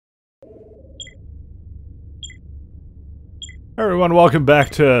Everyone, welcome back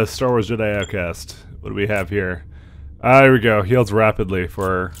to Star Wars Jedi Outcast. What do we have here? Here we go. Heals rapidly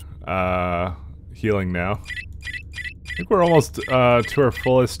for healing now. I think we're almost to our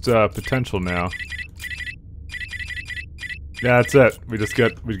fullest potential now. Yeah, that's it.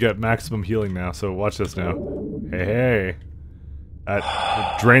 We get maximum healing now. So watch this now. Hey, hey.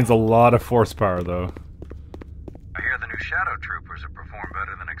 That drains a lot of force power, though. I hear the new Shadow Troopers have performed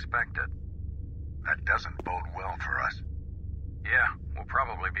better than expected. That doesn't bode well for us. Yeah, we'll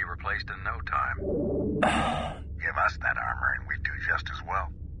probably be replaced in no time. Give us that armor and we'd do just as well.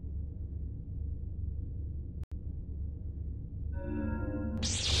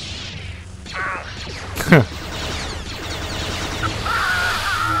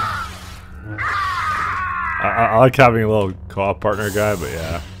 I like having a little co-op partner guy, but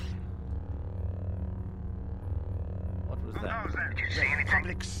yeah. What was that? Did you see anything?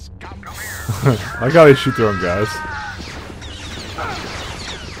 Public scum. I like how they shoot their own guys.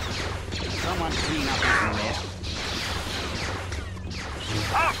 Someone clean up in there.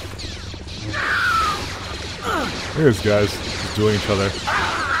 Look at these guys just dueling each other.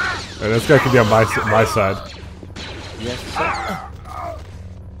 And this guy can be on my side. Yes, sir.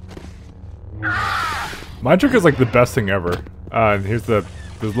 My trick is like the best thing ever. And here's there's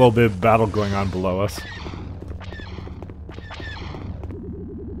a little bit of battle going on below us.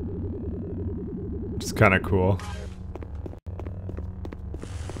 Which is kind of cool.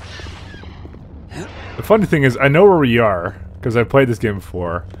 The funny thing is, I know where we are, because I've played this game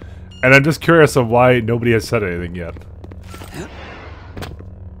before. And I'm just curious of why nobody has said anything yet.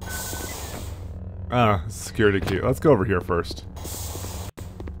 Ah, security key. Let's go over here first.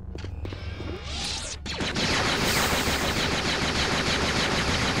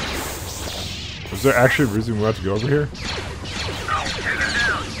 Is there actually a reason we have to go over here?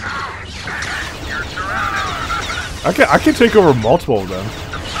 I can take over multiple of them.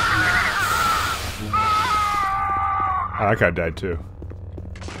 Oh, that guy died too.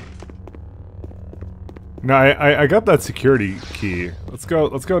 No, I got that security key. Let's go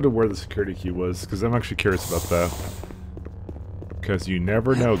to where the security key was, because I'm actually curious about that. Because you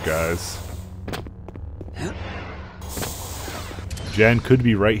never know, guys. Jen could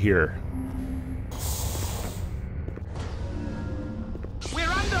be right here.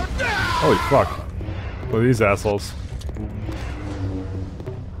 Holy fuck. Look at these assholes.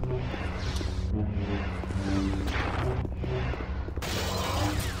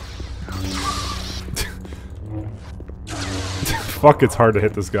 Fuck, it's hard to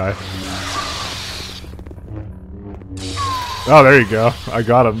hit this guy. Oh, there you go. I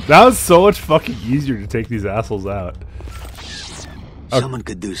got him. That was so much fucking easier to take these assholes out. Someone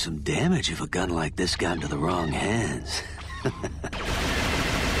could do some damage if a gun like this got into the wrong hands.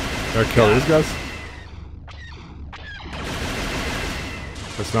 Gotta kill these guys?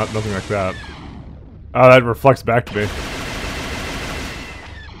 That's nothing like that. Oh, that reflects back to me.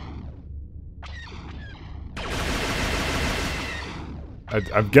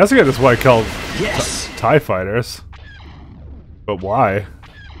 I'm guessing I just want to kill TIE fighters. But why?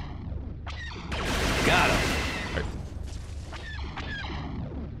 Got him.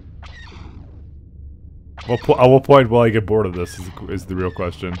 At what point will I get bored of this is the real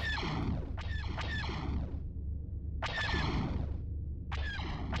question.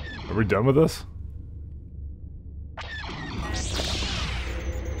 Are we done with this?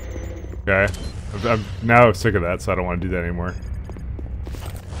 Okay. I'm now sick of that, so I don't want to do that anymore.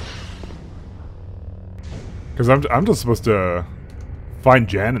 Because I'm just supposed to find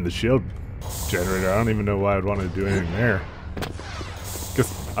Jan in the shield generator. I don't even know why I'd want to do anything there.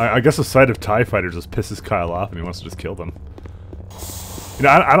 I guess the sight of TIE fighters just pisses Kyle off and he wants to just kill them. You know,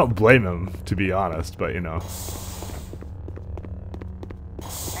 I don't blame him, to be honest, but you know.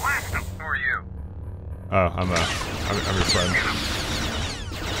 Who are you? Oh, I'm your friend.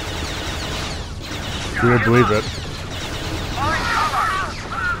 You would believe it.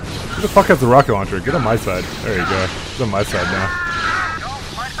 Who the fuck has the rocket launcher? Get on my side. There you go. He's on my side now.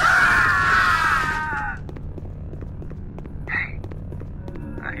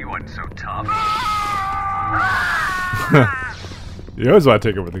 He wasn't so tough. You always want to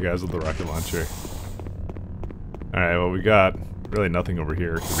take over the guys with the rocket launcher. Alright, well we got really nothing over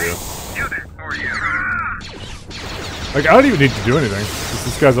here to do. You there? Who are you? Like, I don't even need to do anything.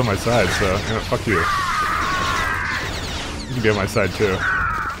 This guy's on my side, so, you know, fuck you. You can be on my side too.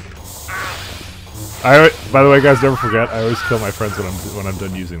 By the way, guys, never forget, I always kill my friends when I'm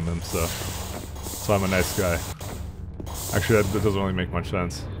done using them, so I'm a nice guy. Actually, that doesn't really make much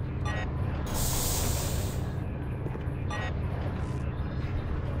sense.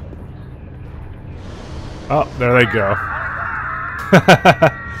 Oh, there they go.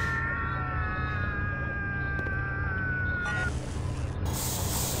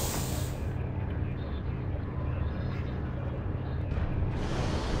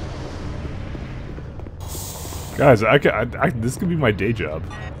 Guys, this could be my day job.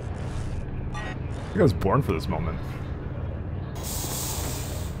 I think I was born for this moment.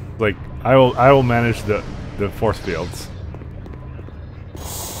 Like, I will manage the force fields.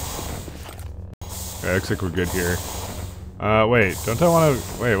 Okay, looks like we're good here. Wait, don't I want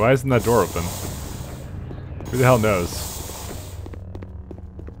to... Wait, why isn't that door open? Who the hell knows?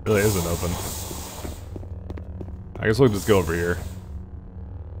 It really isn't open. I guess we'll just go over here.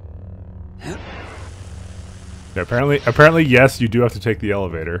 Yeah, apparently, yes, you do have to take the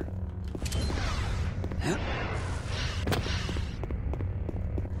elevator.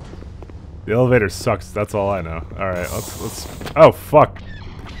 The elevator sucks, that's all I know. Alright, let's... Oh, fuck.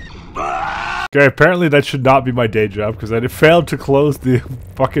 Okay, apparently that should not be my day job, because I failed to close the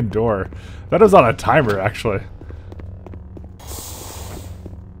fucking door. That was on a timer, actually.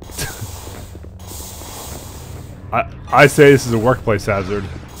 I say this is a workplace hazard.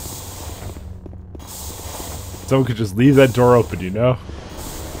 Someone could just leave that door open, you know?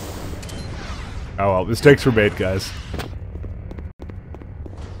 Oh well, mistakes were made, guys.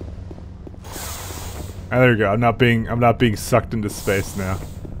 And there you go. I'm not being sucked into space now.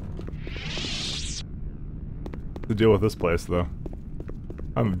 To deal with this place, though.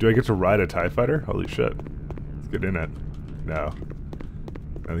 Do I get to ride a TIE fighter? Holy shit! Let's get in it. No,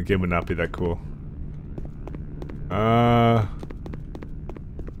 and the game would not be that cool.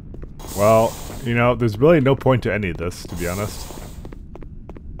 Well, you know, there's really no point to any of this, to be honest.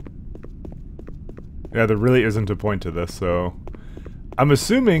 Yeah, there really isn't a point to this, so... I'm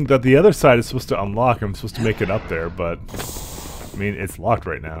assuming that the other side is supposed to unlock, I'm supposed to make it up there, but... I mean, it's locked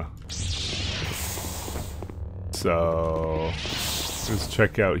right now. So... Let's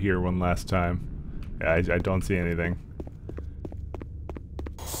check out here one last time. Yeah, I don't see anything.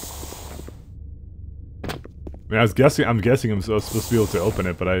 I mean, I'm guessing I'm supposed to be able to open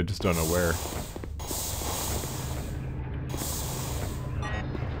it, but I just don't know where.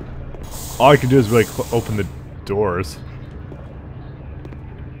 All I can do is really open the doors.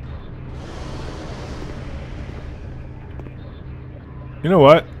 You know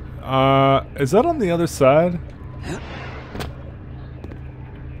what? Is that on the other side?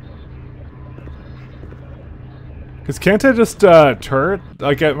 Cause can't I just turret?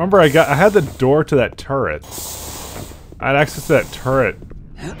 Like I remember I had the door to that turret. I had access to that turret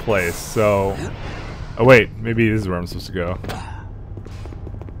place, so... Oh wait, maybe this is where I'm supposed to go.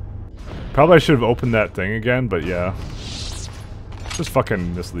 Probably I should have opened that thing again, but yeah. Just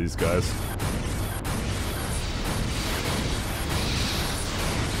fucking miss these guys.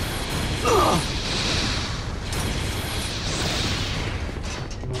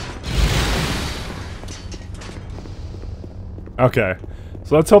 Okay,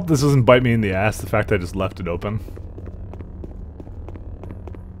 so let's hope this doesn't bite me in the ass, the fact that I just left it open.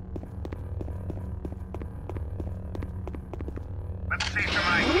 Let's see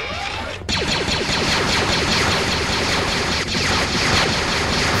tonight.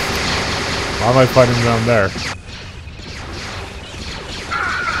 Why am I fighting down there?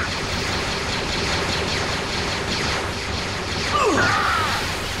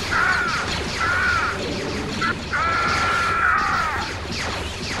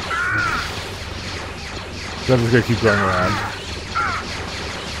 I'm just gonna keep going around.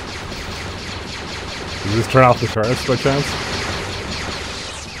 Did you just turn off the turrets by chance?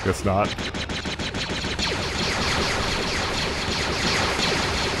 Guess not.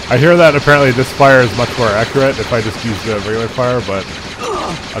 I hear that apparently this fire is much more accurate if I just use the regular fire, but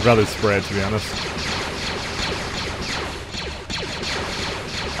I'd rather spray it, to be honest.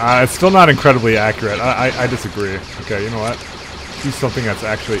 It's still not incredibly accurate. I disagree. Okay, you know what? Use something that's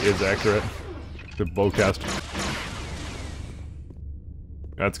actually is accurate. The bowcaster.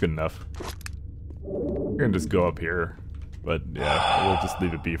 That's good enough. We're gonna just go up here. But yeah, we'll just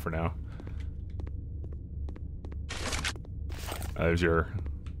leave it be for now. There's your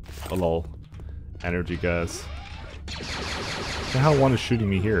little energy guys. What the hell one is shooting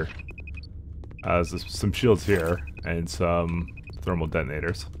me here? There's some shields here and some thermal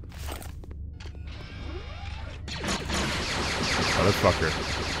detonators. Oh, that fucker.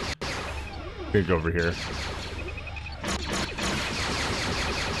 I'm gonna go over here.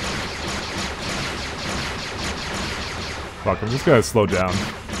 Fuck, I'm just gonna slow down.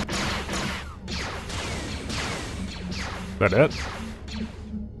 Is that it?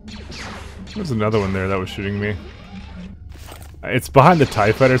 There's another one there that was shooting me. It's behind the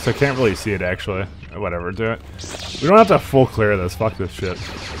TIE fighter, so I can't really see it actually. Whatever, do it. We don't have to full clear this. Fuck this shit.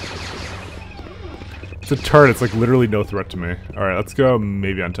 It's a turret. It's like literally no threat to me. Alright, let's go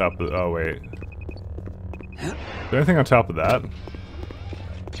maybe on top of... Oh, wait. Is there anything on top of that?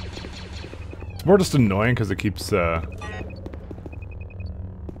 It's more just annoying because it keeps...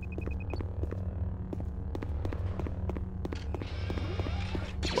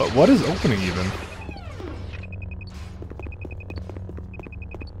 What is opening even?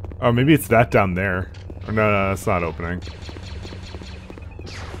 Oh, maybe it's that down there. Or no, that's not opening.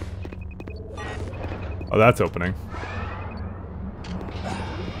 Oh, that's opening.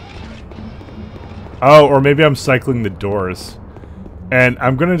 Oh, or maybe I'm cycling the doors. And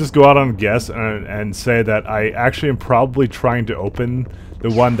I'm gonna just go out on a guess and say that I actually am probably trying to open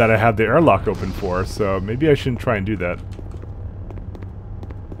the one that I have the airlock open for, so maybe I shouldn't try and do that.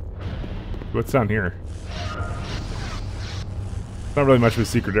 What's down here? Not really much of a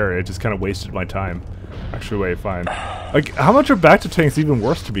secret area, it just kind of wasted my time. Actually, wait, fine. Like, how much are back-to-tanks even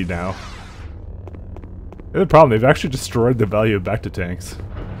worse to me now? The problem, they've actually destroyed the value of back-to-tanks.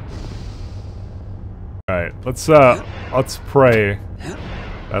 Alright, let's pray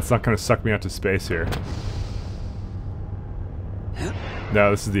that's not gonna suck me out to space here.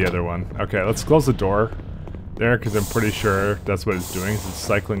 No, this is the other one. Okay, let's close the door there, because I'm pretty sure that's what it's doing, is it's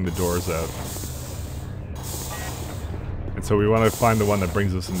cycling the doors out. And so we want to find the one that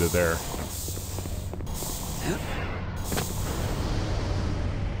brings us into there.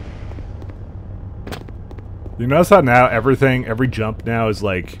 You notice how now every jump now is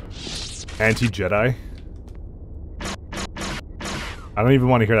like anti-Jedi? I don't even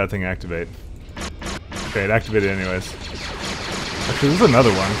want to hear that thing activate. Okay, it activated anyways. Actually, there's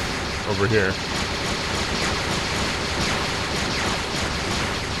another one over here.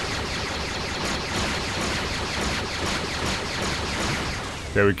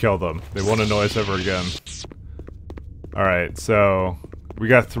 Okay, we killed them. They won't annoy us ever again. Alright, so we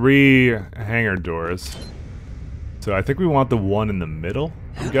got 3 hangar doors. So I think we want the one in the middle,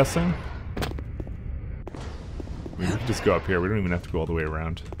 I'm guessing. I mean, we can just go up here. We don't even have to go all the way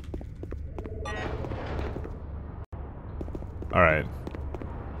around. Alright.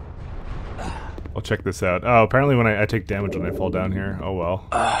 I'll check this out. Oh, apparently when I take damage when I fall down here. Oh well.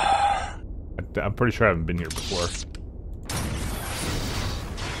 I'm pretty sure I haven't been here before.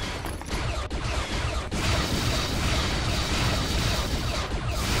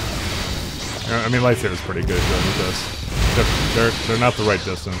 I mean, lightsaber's pretty good dealing with this. They're not the right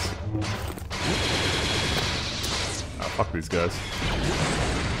distance. Oh, fuck these guys.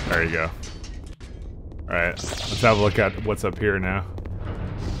 There you go. Alright, let's have a look at what's up here now.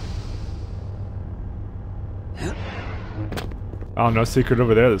 Oh, no secret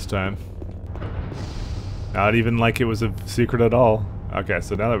over there this time. Not even like it was a secret at all. Okay,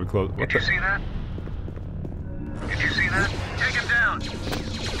 so now that we close... Did you see that? Did you see that? Take him down!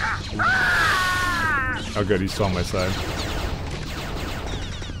 Oh good, he's still on my side.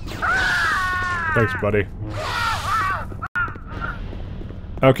 Thanks, buddy.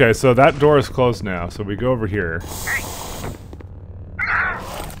 Okay, so that door is closed now, so we go over here.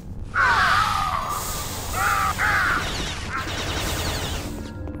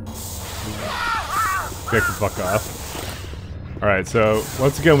 Get the fuck off. Alright, so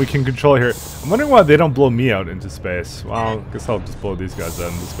once again we can control here. I'm wondering why they don't blow me out into space. Well, I guess I'll just blow these guys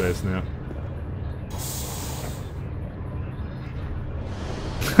out into space now.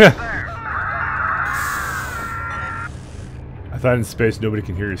 I thought in space nobody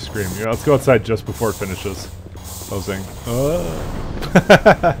can hear you scream. Yeah, let's go outside just before it finishes. Closing.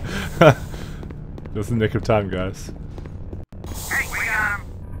 Just in the nick of time, guys. Hey, we got him!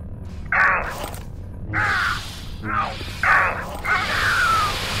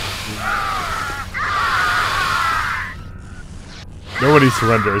 Nobody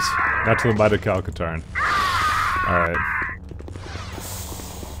surrenders. Not to the might of Calcatarn. Alright.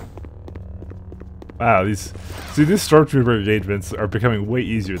 Wow, these Stormtrooper engagements are becoming way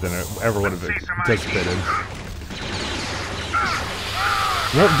easier than I ever would have anticipated.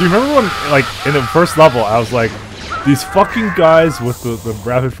 Do you remember when, like, in the first level, I was like, these fucking guys with the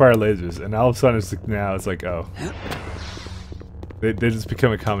rapid-fire lasers, and all of a sudden it's like, now it's like, oh. They just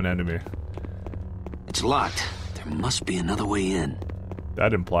become a common enemy. It's locked. There must be another way in.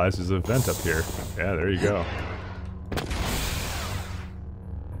 That implies there's a vent up here. Yeah, there you go.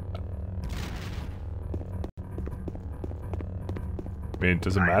 I mean,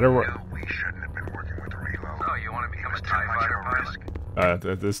 does it matter what? We shouldn't have been working with the reload. Oh, you want to become a TIE fighter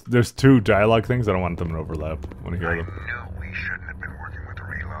pilot? There's 2 dialogue things. I don't want them to overlap. I want to hear them. knew we shouldn't have been working with the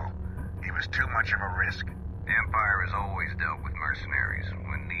reload. He was too much of a risk. The Empire has always dealt with mercenaries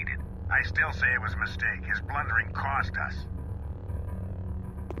when needed. I still say it was a mistake. His blundering cost us.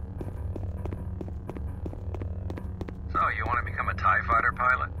 So, you want to become a TIE fighter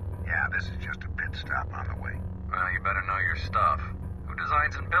pilot? Yeah, this is just a pit stop on the way. Well, you better know your stuff. Who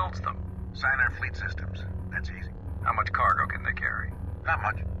designs and builds them? Sign our fleet systems. That's easy. How much cargo can they carry? Not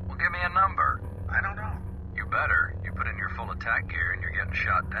much. Well, give me a number. I don't know. You better. You put in your full attack gear and you're getting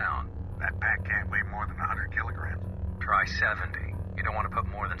shot down. That pack can't weigh more than 100 kilograms. Try 70. You don't want to put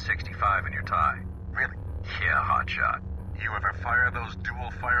more than 65 in your tie. Really? Yeah, hotshot. You ever fire those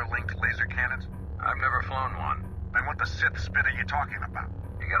dual fire-linked laser cannons? I've never flown one. Then what the Sith spit are you talking about?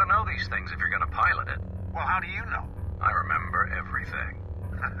 You gotta know these things if you're gonna pilot it. Well, how do you know? I remember everything.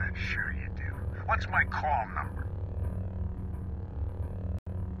 Sure you do. What's my call number?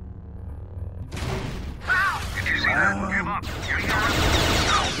 Did you see that? Give up.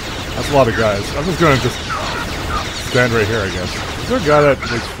 That's a lot of guys. I'm just gonna stand right here, I guess. Is there a guy that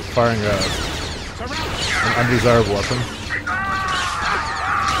is firing an undesirable weapon?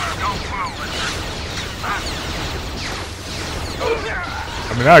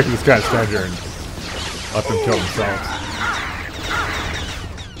 I mean, I can just kind of stand here and let them kill themselves.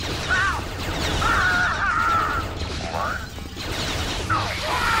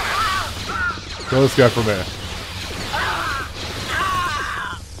 Kill this guy for me.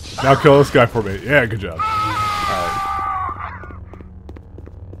 Now kill this guy for me. Yeah, good job. Alright.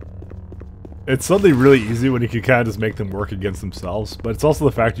 It's suddenly really easy when you can kind of just make them work against themselves, but it's also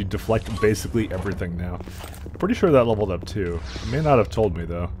the fact you deflect basically everything now. I'm pretty sure that leveled up too. It may not have told me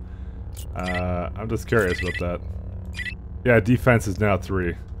though. I'm just curious about that. Yeah, defense is now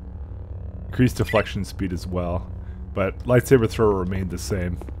 3. Increased deflection speed as well, but lightsaber throw remained the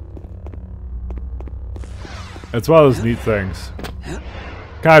same. It's one of those neat things.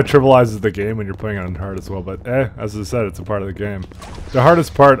 Kind of trivializes the game when you're playing it on hard as well, but as I said, it's a part of the game. The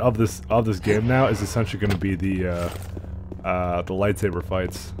hardest part of this game now is essentially going to be the lightsaber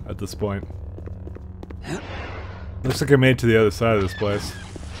fights at this point. Looks like I made it to the other side of this place.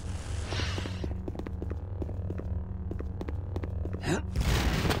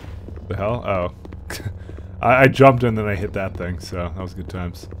 The hell? Oh. I jumped and then I hit that thing, so that was good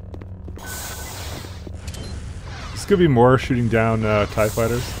times. This could be more shooting down TIE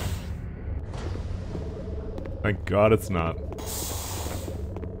fighters. Thank God it's not.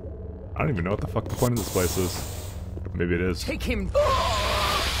 I don't even know what the fuck the point of this place is. Maybe it is. Take him.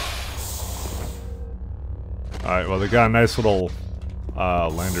 Alright, well they got a nice little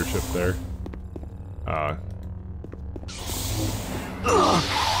lander ship there.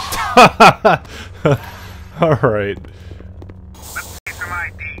 Alright.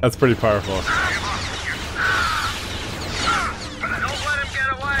 That's pretty powerful.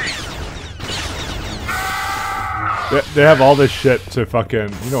 They have all this shit to fucking...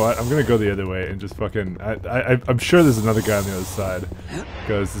 You know what? I'm gonna go the other way and just fucking... I'm sure there's another guy on the other side.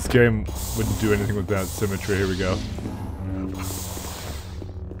 Because this game wouldn't do anything without symmetry. Here we go.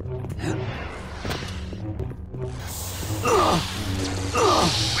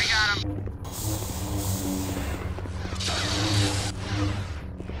 We got him.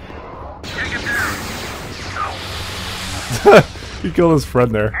 Take him down. He killed his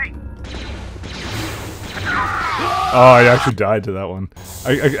friend there. Oh, I actually died to that one.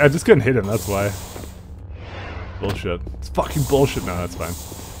 I just couldn't hit him, that's why. Bullshit. It's fucking bullshit. No, that's fine.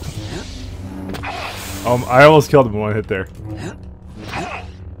 I almost killed him in one hit there.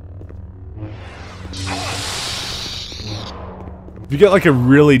 If you get like a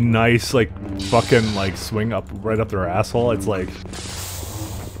really nice, like, fucking, like, swing up, right up their asshole, it's like...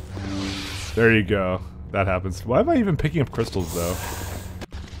 There you go. That happens. Why am I even picking up crystals, though?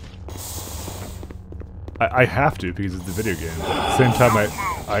 I have to, because it's a video game. But at the same time,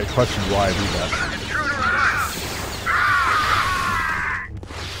 I question why I do that.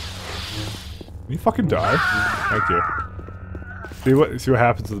 Can you fucking die? Thank you. See what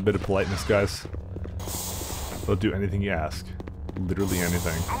happens with a bit of politeness, guys. They'll do anything you ask. Literally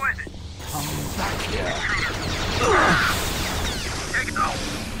anything. Who is it? Come back here. Take it out.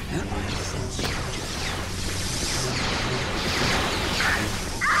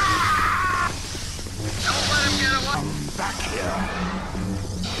 Don't let him get away. Come back here.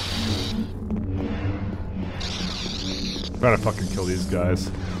 I'm trying to fucking kill these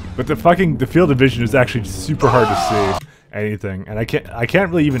guys. But the field of vision is actually super hard to see anything, and I can't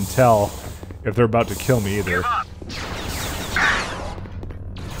really even tell if they're about to kill me either. Give up.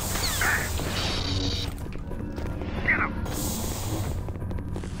 Get him.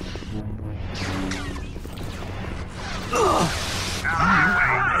 Out of my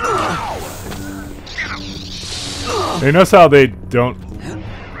way. Get him. You notice how they don't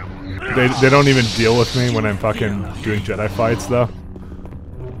even deal with me when I'm fucking doing Jedi fights though?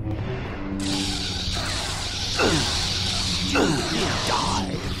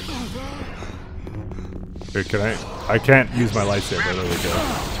 Here, can I can't use my lightsaber, there we go.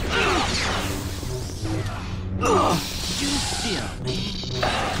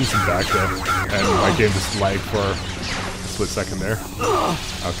 Do some back there. And my game just lagged for a split second there.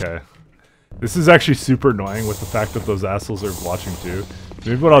 Okay. This is actually super annoying with the fact that those assholes are watching too.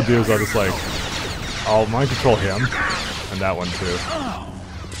 Maybe what I'll do is I'll just like, I'll mind control him, and that one too.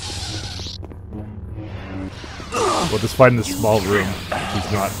 We'll just fight in this small room, which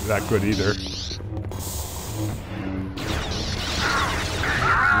is not that good either.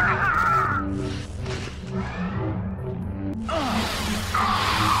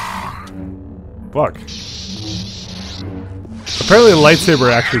 Fuck. Apparently the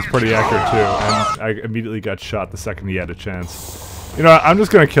lightsaber actually is pretty accurate too, and I immediately got shot the second he had a chance. You know what, I'm just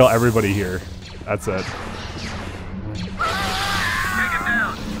gonna kill everybody here. That's it. Take him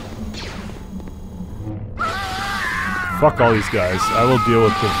down. Fuck all these guys. I will deal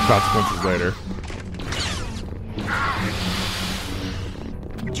with the consequences later.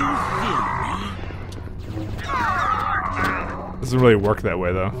 Doesn't really work that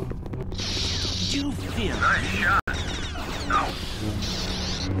way though. Nice shot. No.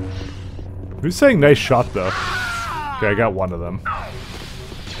 Who's saying nice shot though? Okay, I got one of them.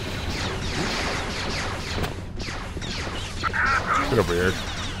 Get over here.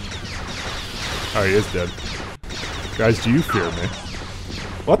 Oh, he is dead. Guys, do you fear me?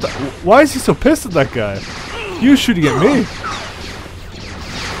 What the? Why is he so pissed at that guy? He was shooting at me.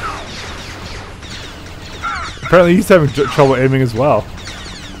 Apparently he's having trouble aiming as well.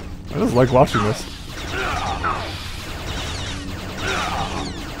 I just like watching this.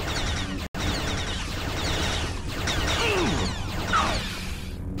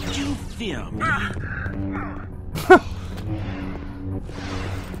 You fear me?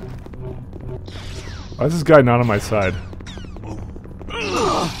 Why is this guy not on my side?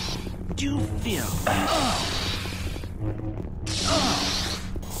 You fear me?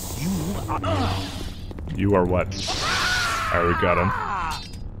 You are what? Alright, we got him.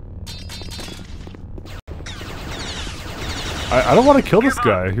 I don't want to kill this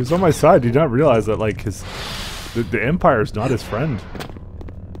guy. He was on my side. Did not realize that like the Empire is not his friend.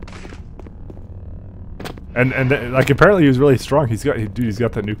 And like apparently he was really strong. He's got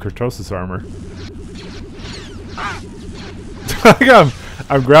that new Kurtosis armor.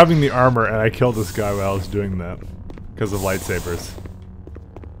 I'm grabbing the armor and I killed this guy while I was doing that because of lightsabers.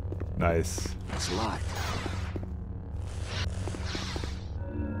 Nice. It's locked.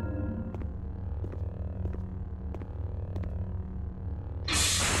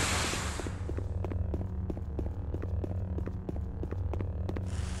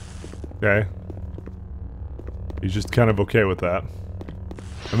 Okay. He's just kind of okay with that.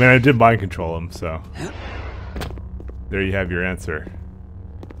 I mean, I did mind control him, so. There you have your answer.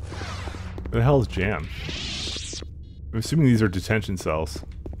 Where the hell is Jan? I'm assuming these are detention cells.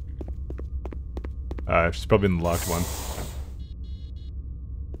 She's probably in the locked one.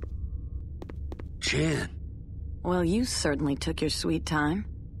 Jan. Well, you certainly took your sweet time.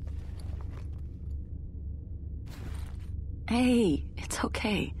 Hey, it's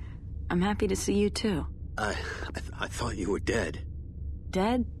okay. I'm happy to see you too. I thought you were dead.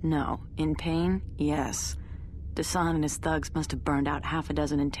 Dead? No. In pain? Yes. Dasan and his thugs must have burned out half a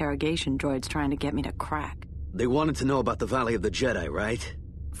dozen interrogation droids trying to get me to crack. They wanted to know about the Valley of the Jedi, right?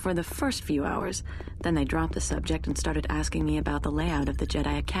 For the first few hours, then they dropped the subject and started asking me about the layout of the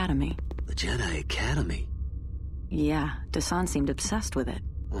Jedi Academy. The Jedi Academy? Yeah, Dasan seemed obsessed with it.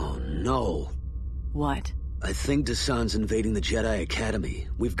 Oh no. What? I think Dasan's invading the Jedi Academy.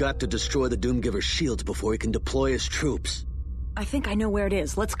 We've got to destroy the Doomgiver's shields before he can deploy his troops. I think I know where it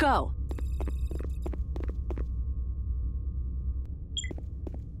is. Let's go!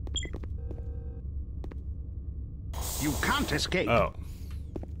 You can't escape. Oh.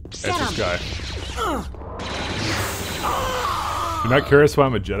 That's this guy. You're not curious why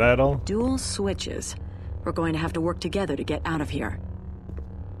I'm a Jedi at all? Dual switches. We're going to have to work together to get out of here.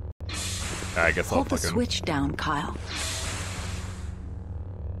 I guess I'll Hold the fucking... switch down, Kyle.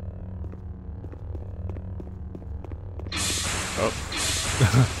 Oh.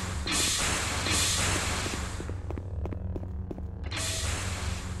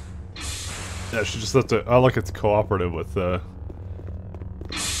 Yeah, she just have to... Oh, look, it's cooperative with,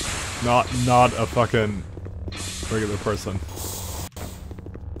 not a fucking regular person.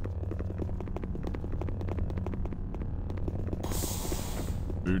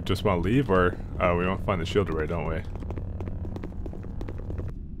 We just want to leave, or... Oh, we want to find the shield array, don't we?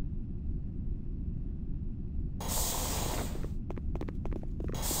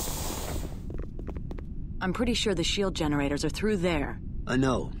 I'm pretty sure the shield generators are through there. I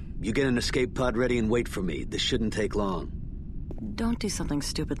know. You get an escape pod ready and wait for me. This shouldn't take long. Don't do something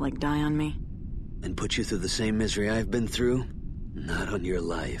stupid like die on me. And put you through the same misery I've been through? Not on your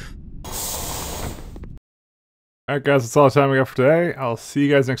life. Alright guys, that's all the time we got for today. I'll see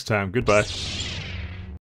you guys next time. Goodbye.